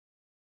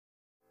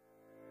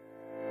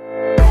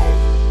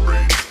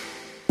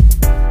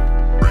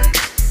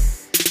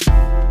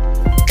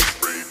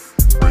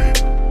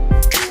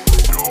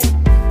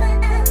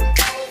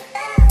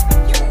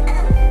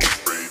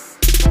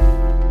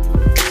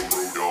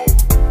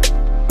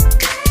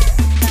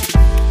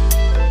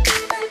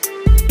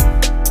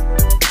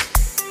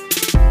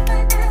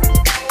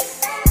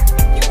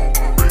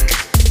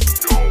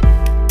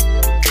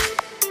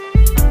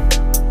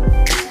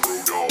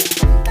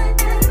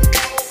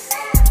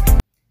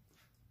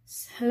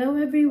Hello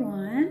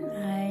everyone,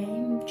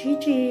 I'm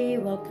Gigi.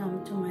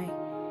 Welcome to my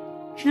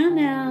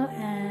channel,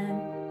 and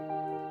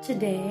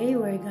today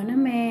we're gonna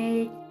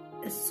make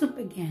a soup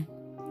again.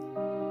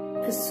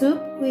 A soup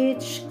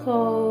which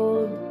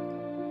called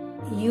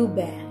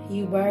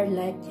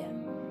YOUBARLAKIA.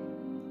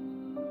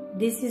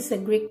 This is a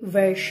Greek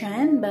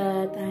version,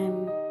 but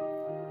I'm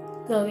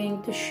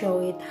going to show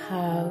it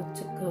how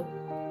to cook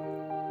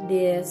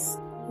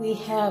this. We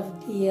have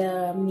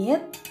the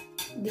meat,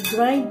 the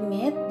dried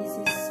meat. This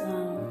is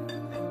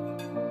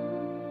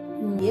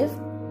beef,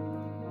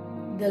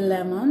 the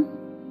lemon,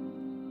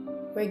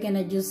 we're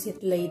gonna juice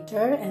it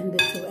later, and the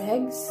 2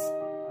 eggs.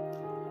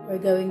 We're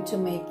going to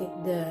make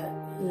it the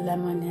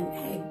lemon and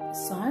egg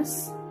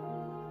sauce.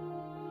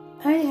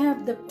 I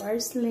have the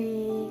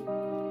parsley,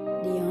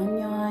 the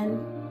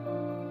onion,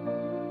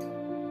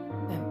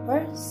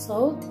 pepper,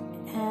 salt,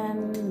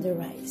 and the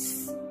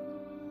rice.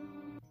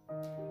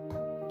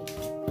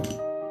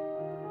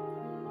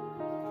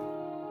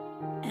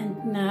 And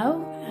now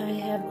I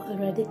have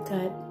already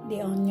cut the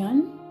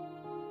onion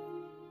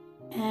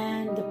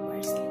and the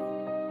parsley,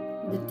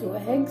 the 2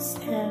 eggs,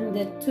 and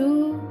the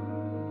 2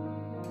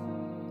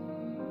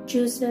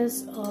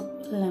 juices of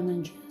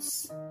lemon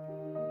juice.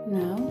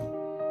 Now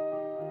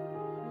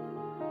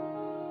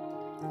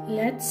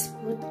let's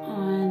put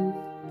on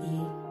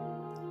the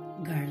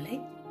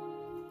garlic.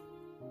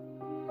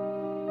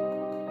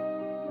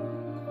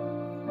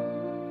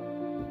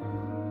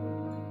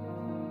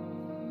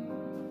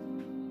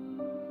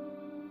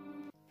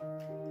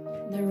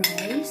 The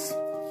rice.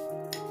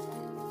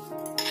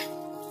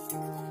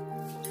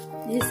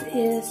 This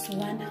is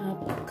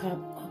 1/2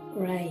 cup of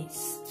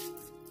rice.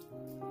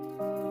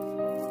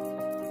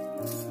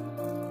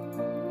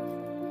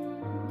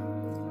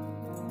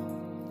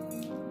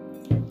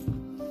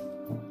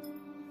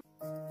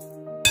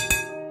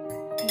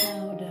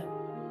 Now the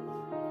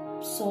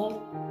salt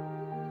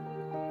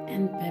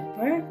and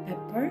pepper.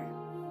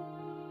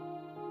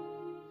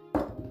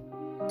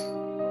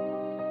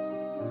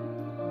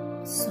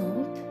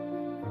 Salt.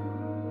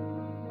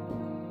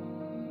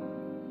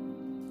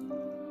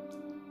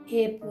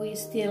 If we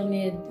still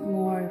need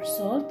more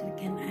salt, we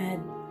can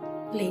add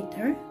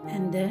later,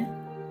 and the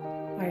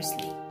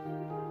parsley.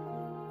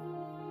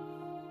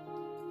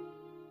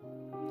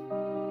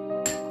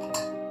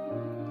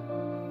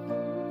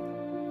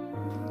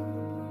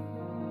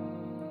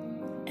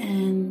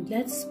 And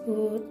let's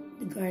put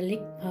the garlic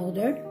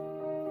powder.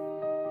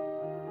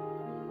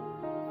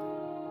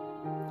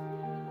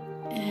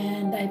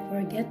 And I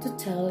forget to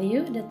tell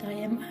you that I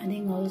am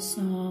adding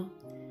also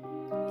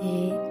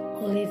the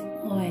olive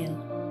oil.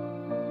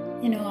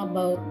 You know,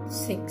 about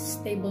 6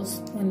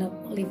 tablespoons of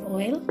olive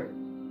oil.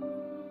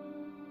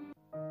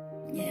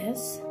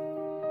 Yes,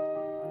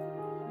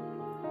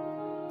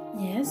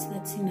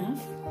 that's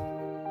enough.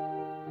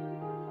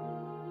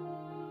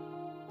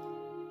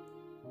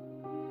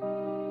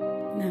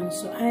 Now,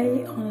 so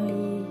I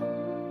only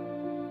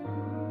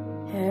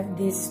have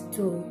these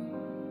 2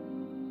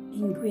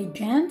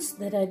 ingredients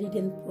that I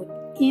didn't put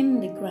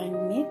in the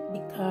ground meat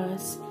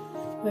because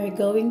we're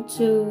going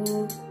to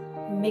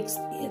mix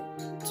it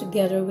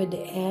together with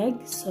the egg,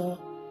 so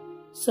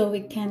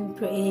we can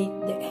create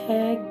the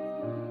egg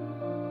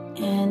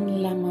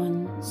and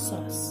lemon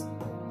sauce.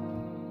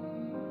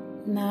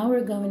 Now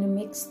we're going to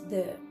mix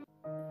the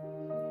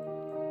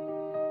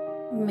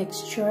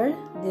mixture,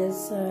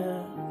 this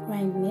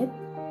grind meat.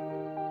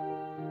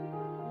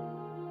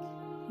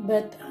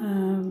 But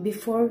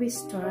before we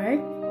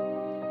start,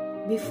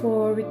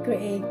 before we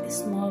create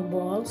small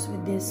balls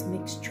with this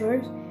mixture,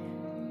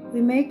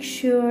 we make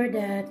sure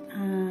that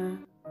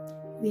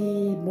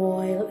we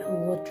boil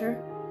water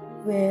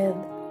with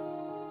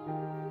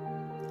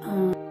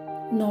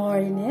nor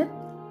in it.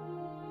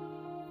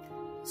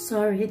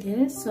 So it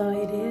is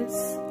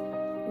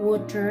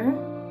water,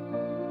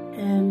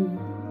 and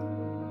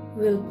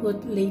we'll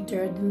put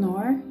later the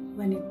nor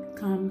when it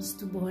comes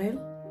to boil.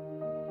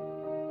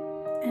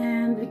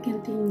 And we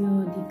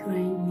continue the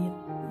grind meat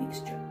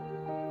mixture.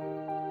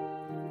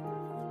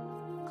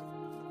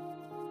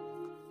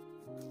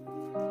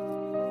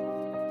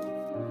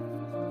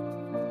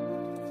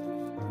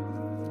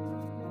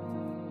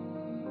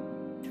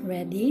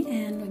 Ready,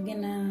 and we're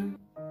gonna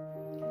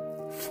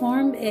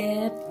form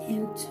it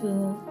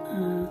into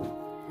a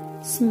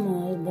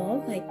small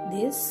ball like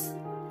this.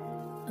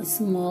 A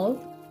small.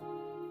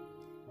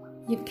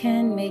 You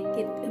can make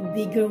it a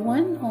bigger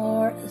one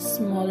or a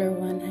smaller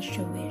one as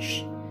you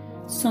wish.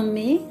 So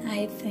me,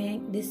 I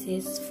think this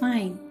is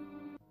fine.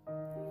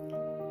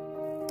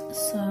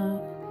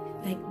 So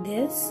like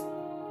this.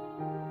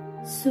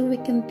 So we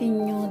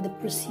continue the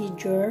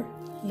procedure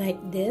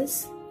like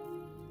this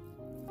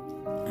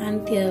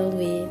until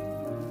we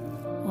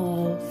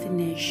all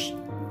finish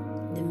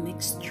the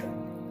mixture.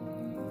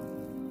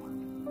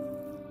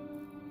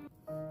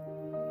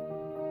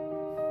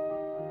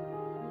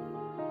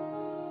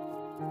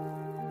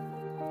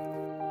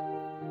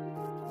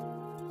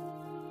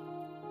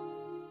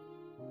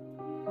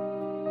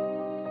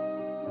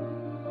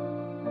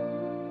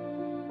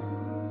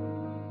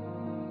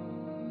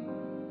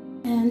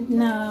 And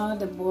now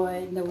the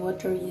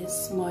water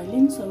is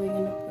boiling, so we're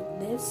gonna put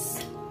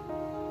this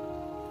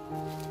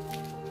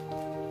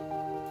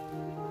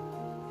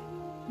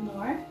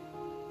more.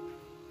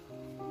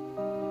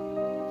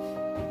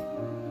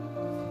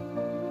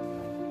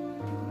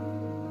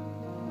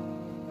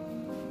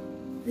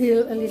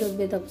 A little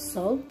bit of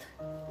salt.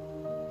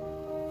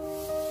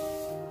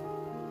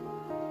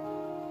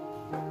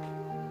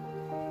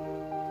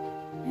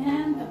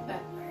 And a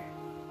pepper.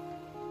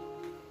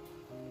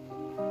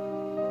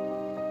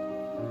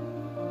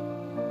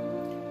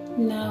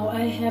 Now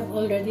I have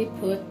already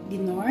put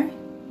dinner,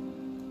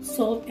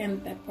 salt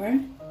and pepper,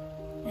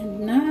 and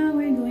now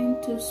we're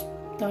going to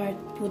start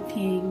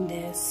putting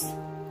this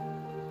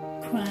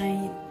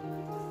cried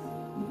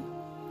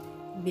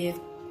beef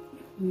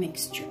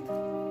mixture.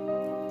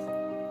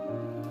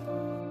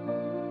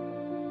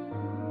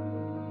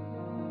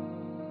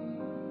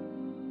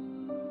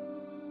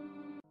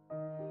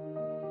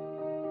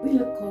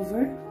 We'll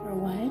cover for a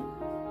while.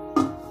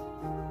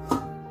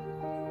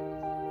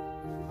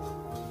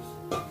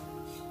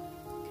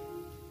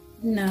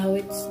 Now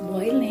it's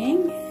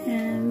boiling,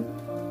 and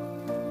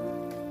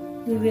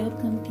we will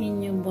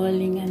continue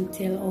boiling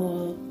until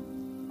all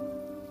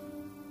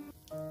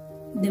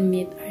the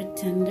meat are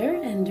tender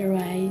and the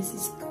rice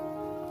is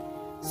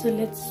cooked. So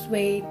let's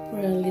wait for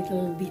a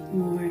little bit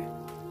more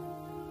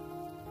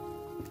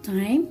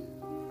time.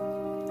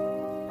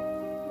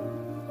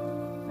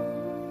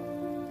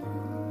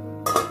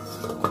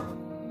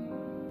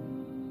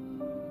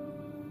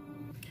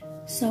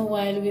 So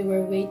while we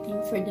were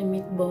waiting for the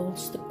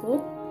meatballs to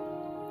cook,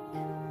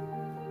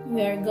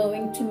 we are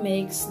going to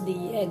mix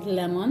the egg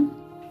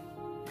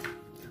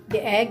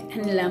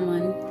and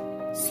lemon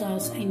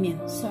sauce,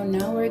 So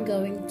now we're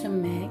going to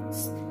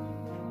mix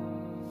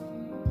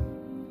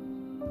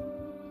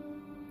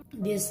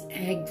this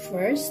egg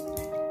first.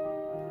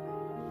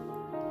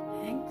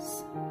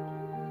 Eggs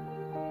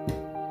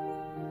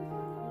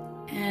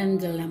and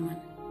the lemon.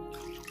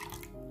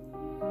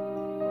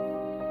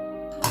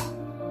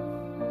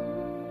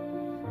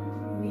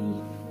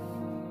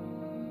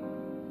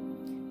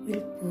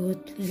 We'll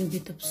put a little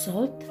bit of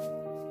salt.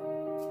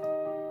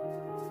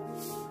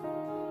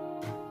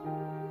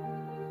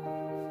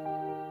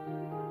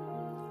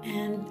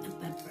 And a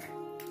pepper.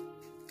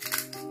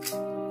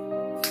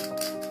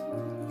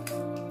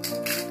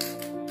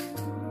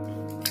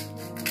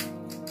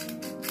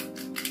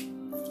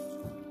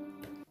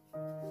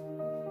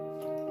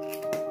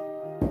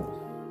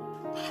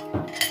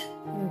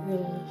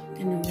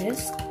 We will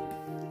whisk.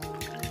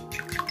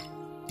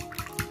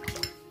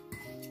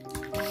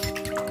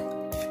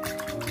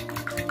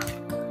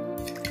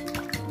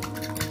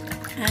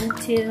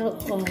 Until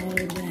all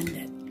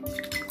blended.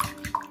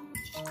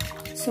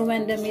 So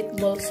when the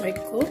meatballs are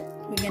cooked,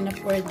 we're gonna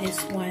pour this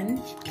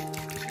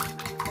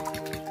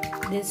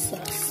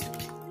sauce,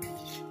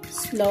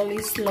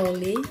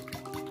 slowly,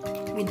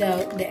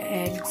 without the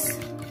eggs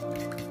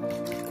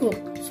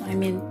cooked. So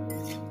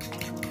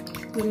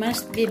we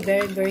must be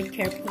very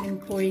careful in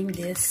pouring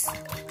this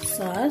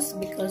sauce,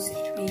 because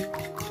if we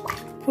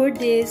pour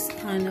this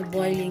on a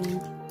boiling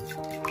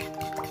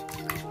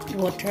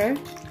water,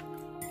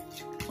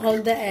 all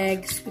the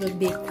eggs will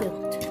be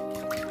cooked.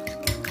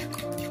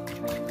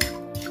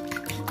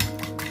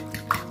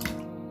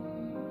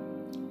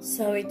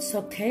 So it's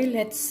okay,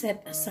 let's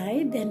set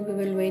aside, and we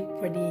will wait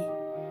for the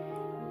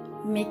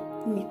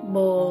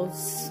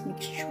meatballs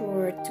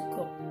mixture to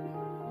cook.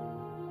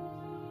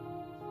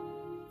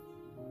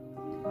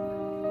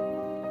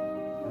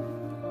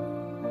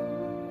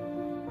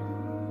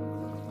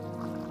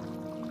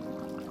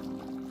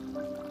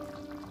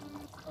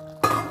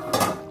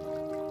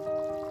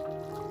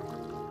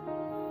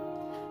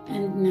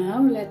 And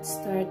now let's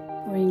start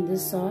pouring the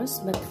sauce,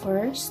 but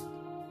first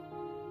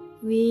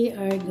we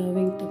are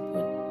going to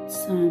put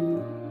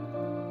some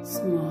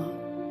small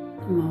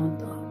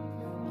amount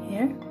of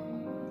here.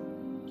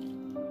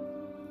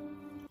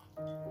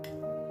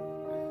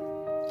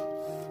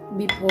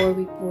 Before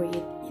we pour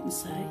it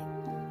inside.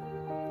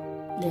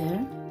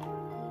 There.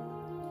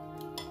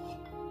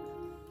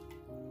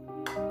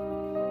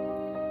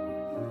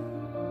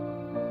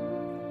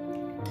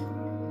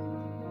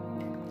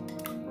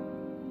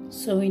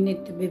 So we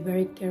need to be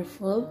very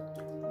careful.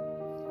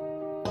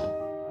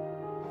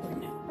 For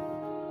now.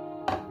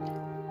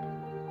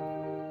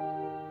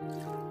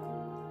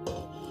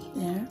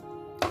 There.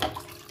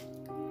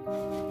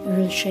 We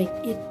will shake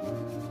it.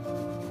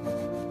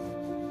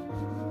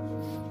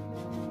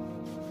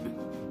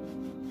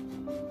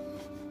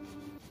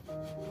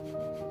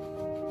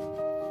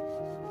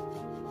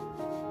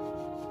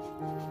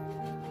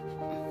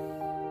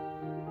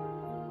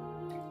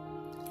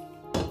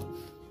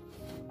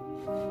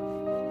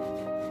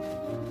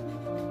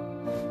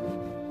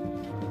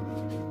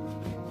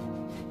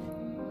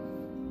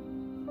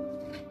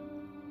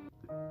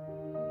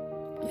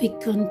 We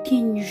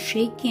continue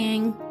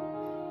shaking.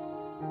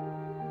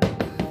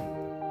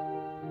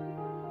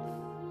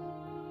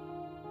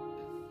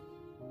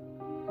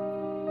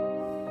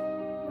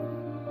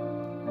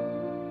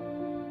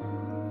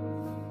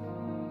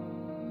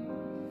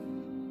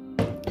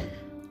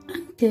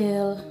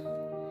 till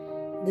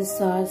the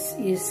sauce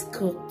is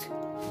cooked.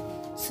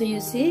 So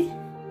you see,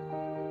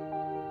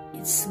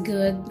 it's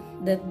good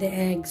that the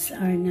eggs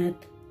are not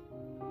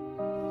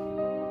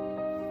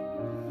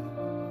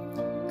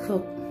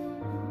cooked.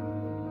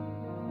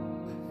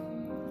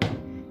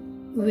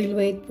 We'll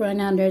wait for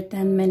another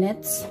 10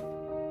 minutes.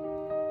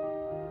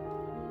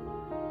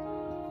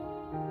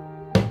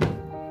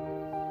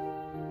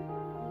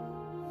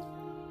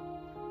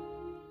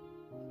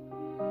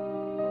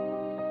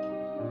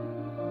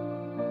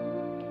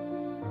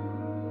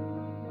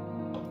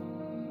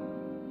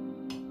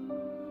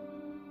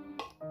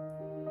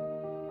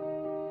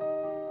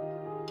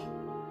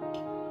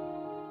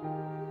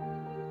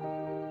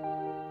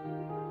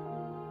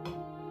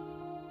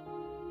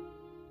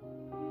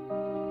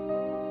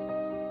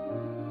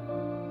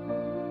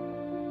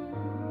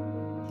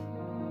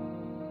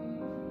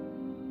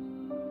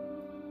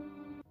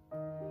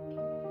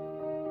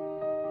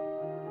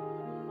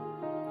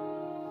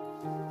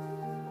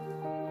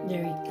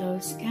 There it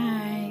goes,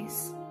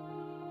 guys.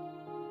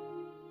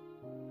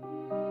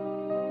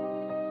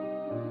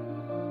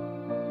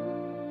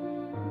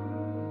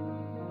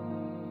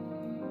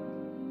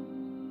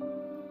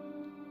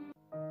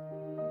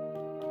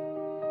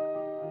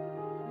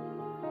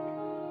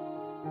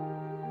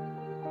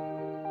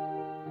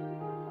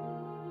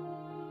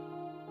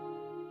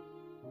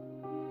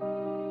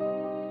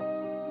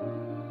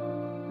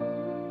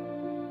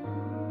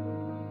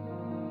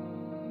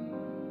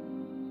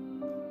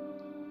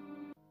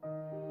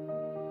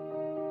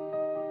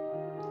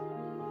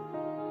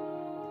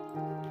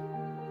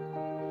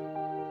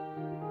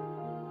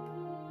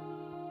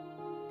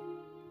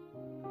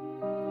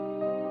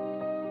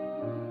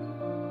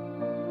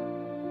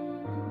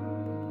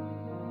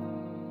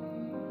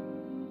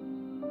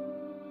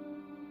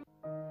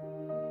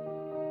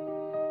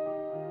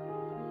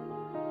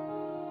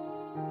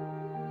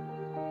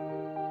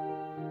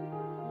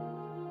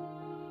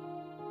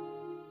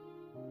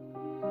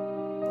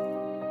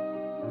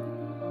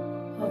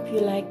 Hope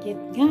you like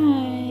it,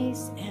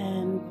 guys,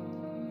 and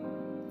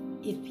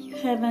if you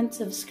haven't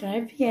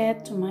subscribed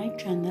yet to my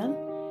channel,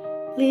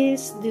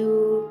 please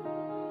do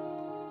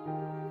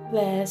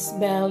press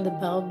the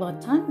bell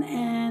button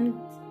and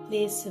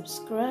please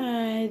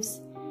subscribe.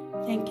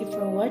 Thank you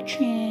for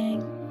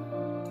watching,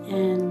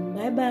 and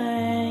bye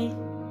bye.